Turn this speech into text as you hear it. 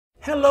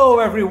Hello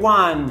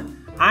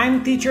everyone,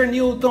 I'm Teacher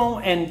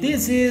Newton and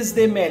this is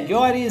the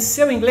Melhore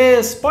Seu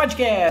Inglês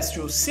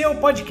podcast, o seu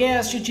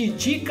podcast de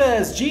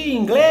dicas de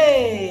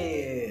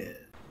inglês.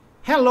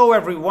 Hello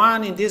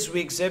everyone, in this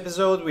week's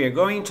episode we are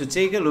going to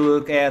take a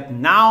look at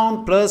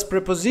noun plus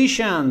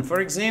preposition, for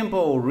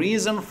example,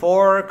 reason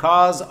for,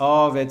 cause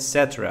of,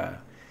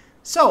 etc.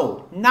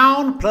 So,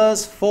 noun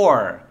plus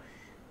for,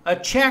 a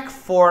check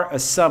for a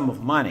sum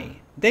of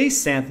money. They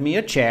sent me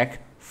a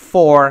check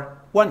for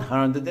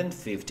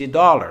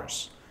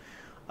 $150.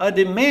 A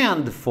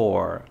demand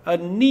for, a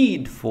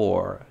need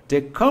for.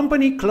 The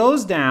company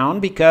closed down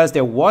because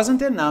there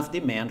wasn't enough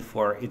demand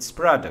for its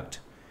product.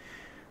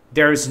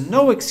 There is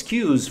no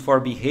excuse for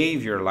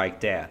behavior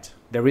like that.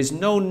 There is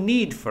no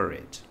need for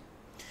it.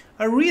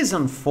 A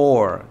reason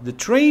for, the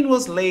train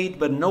was late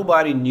but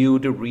nobody knew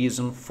the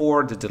reason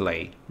for the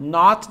delay,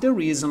 not the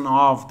reason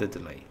of the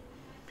delay.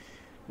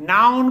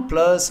 Noun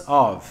plus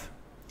of.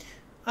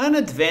 An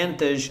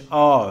advantage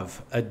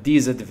of, a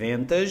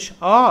disadvantage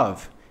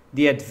of.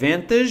 The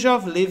advantage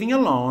of living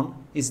alone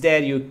is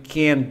that you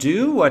can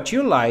do what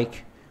you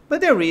like, but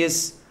there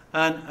is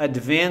an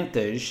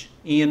advantage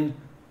in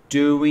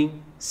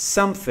doing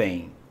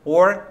something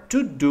or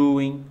to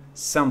doing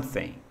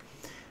something.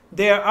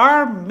 There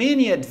are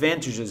many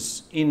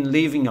advantages in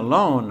living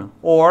alone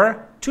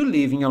or to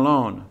living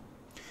alone.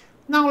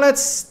 Now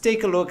let's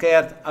take a look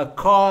at a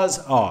cause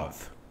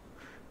of.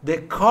 The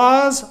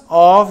cause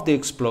of the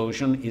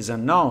explosion is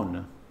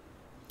unknown.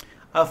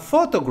 A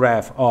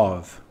photograph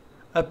of,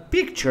 a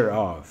picture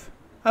of,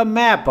 a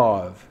map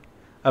of,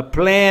 a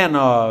plan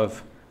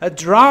of, a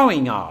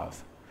drawing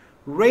of.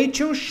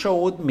 Rachel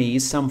showed me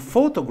some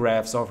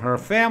photographs of her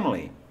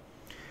family.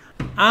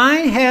 I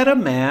had a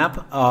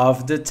map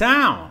of the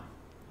town,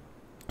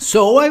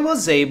 so I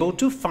was able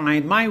to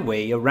find my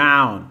way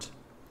around.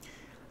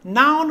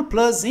 Noun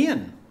plus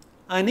in,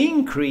 an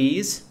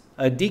increase,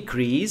 a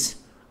decrease,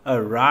 a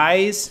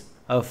rise,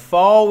 a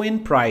fall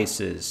in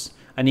prices,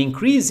 an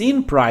increase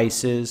in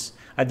prices,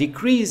 a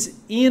decrease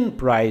in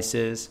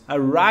prices, a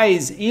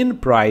rise in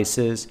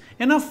prices,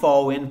 and a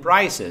fall in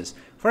prices.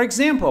 For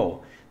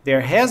example,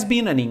 there has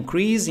been an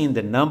increase in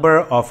the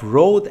number of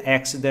road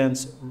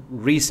accidents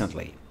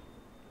recently.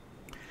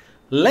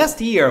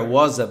 Last year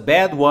was a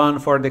bad one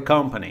for the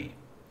company.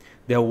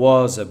 There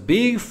was a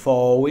big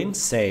fall in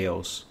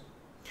sales.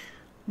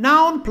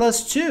 Noun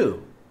plus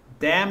to,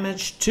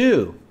 damage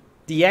to.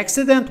 The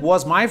accident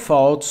was my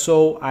fault,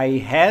 so I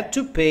had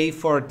to pay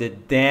for the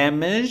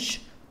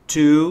damage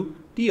to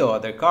the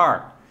other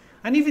car.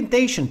 An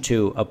invitation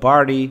to a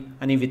party,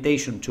 an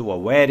invitation to a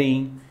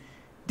wedding.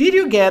 Did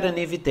you get an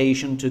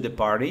invitation to the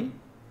party?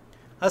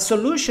 A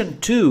solution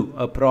to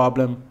a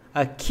problem,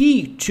 a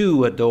key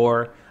to a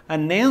door,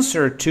 an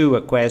answer to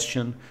a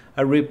question,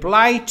 a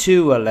reply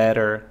to a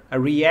letter, a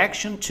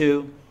reaction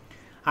to.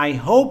 I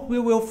hope we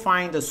will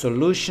find a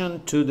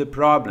solution to the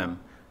problem,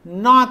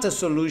 not a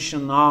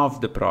solution of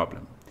the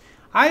problem.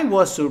 I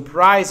was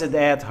surprised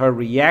at her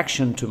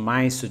reaction to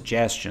my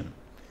suggestion.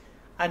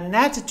 An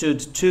attitude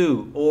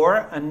to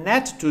or an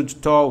attitude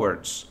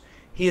towards.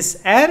 His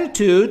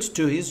attitude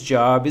to his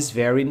job is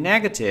very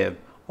negative,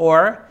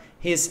 or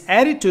his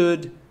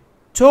attitude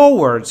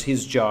towards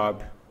his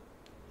job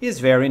is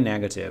very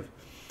negative.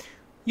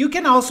 You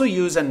can also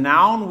use a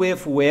noun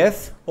with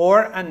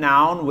or a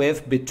noun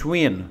with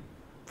between.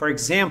 For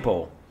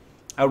example,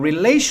 a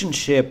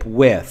relationship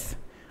with,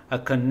 a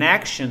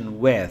connection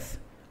with,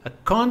 a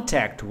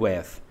contact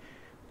with.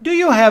 Do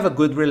you have a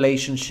good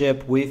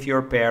relationship with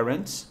your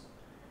parents?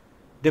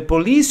 The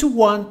police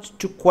want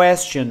to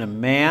question a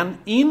man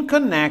in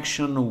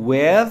connection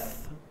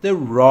with the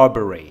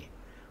robbery.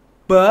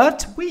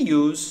 But we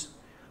use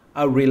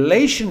a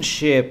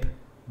relationship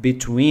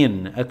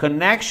between, a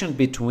connection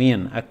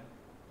between, a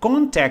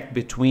contact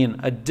between,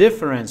 a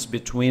difference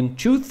between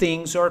two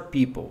things or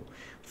people.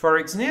 For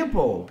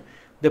example,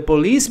 the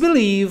police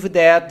believe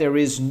that there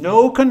is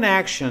no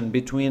connection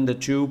between the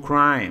two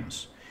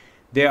crimes.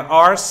 There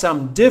are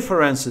some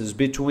differences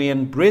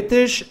between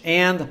British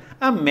and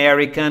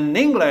American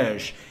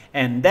English.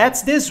 And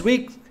that's this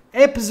week's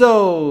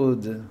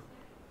episode.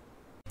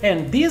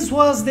 And this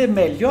was the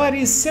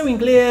Melhore Seu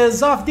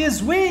Inglês of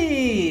this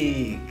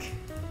week.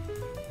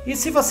 E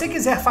se você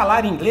quiser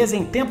falar inglês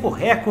em tempo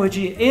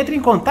recorde, entre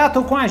em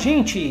contato com a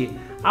gente.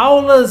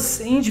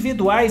 Aulas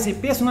individuais e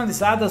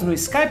personalizadas no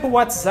Skype ou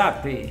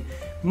WhatsApp.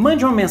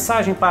 Mande uma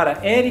mensagem para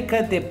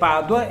ÉRIKA de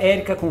Pádua,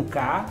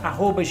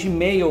 @,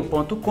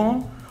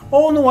 gmail.com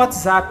ou no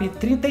WhatsApp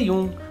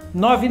 31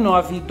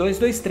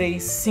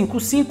 99223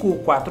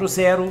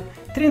 5540,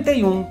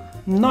 31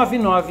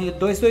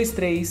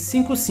 99223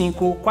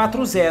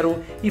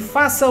 5540 e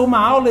faça uma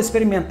aula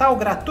experimental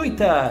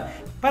gratuita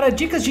para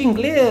dicas de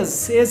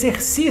inglês,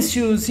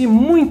 exercícios e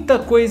muita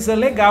coisa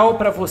legal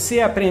para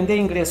você aprender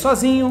inglês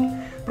sozinho.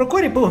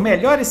 Procure por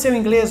Melhore Seu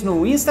Inglês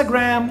no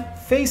Instagram,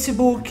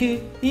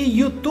 Facebook e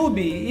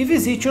YouTube e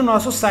visite o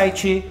nosso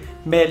site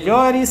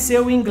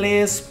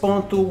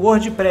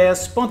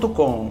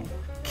melhoreseuinglês.wordpress.com.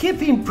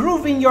 Keep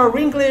improving your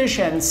English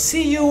and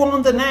see you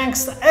on the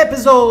next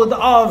episode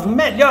of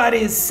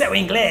Melhore Seu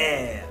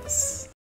Inglês.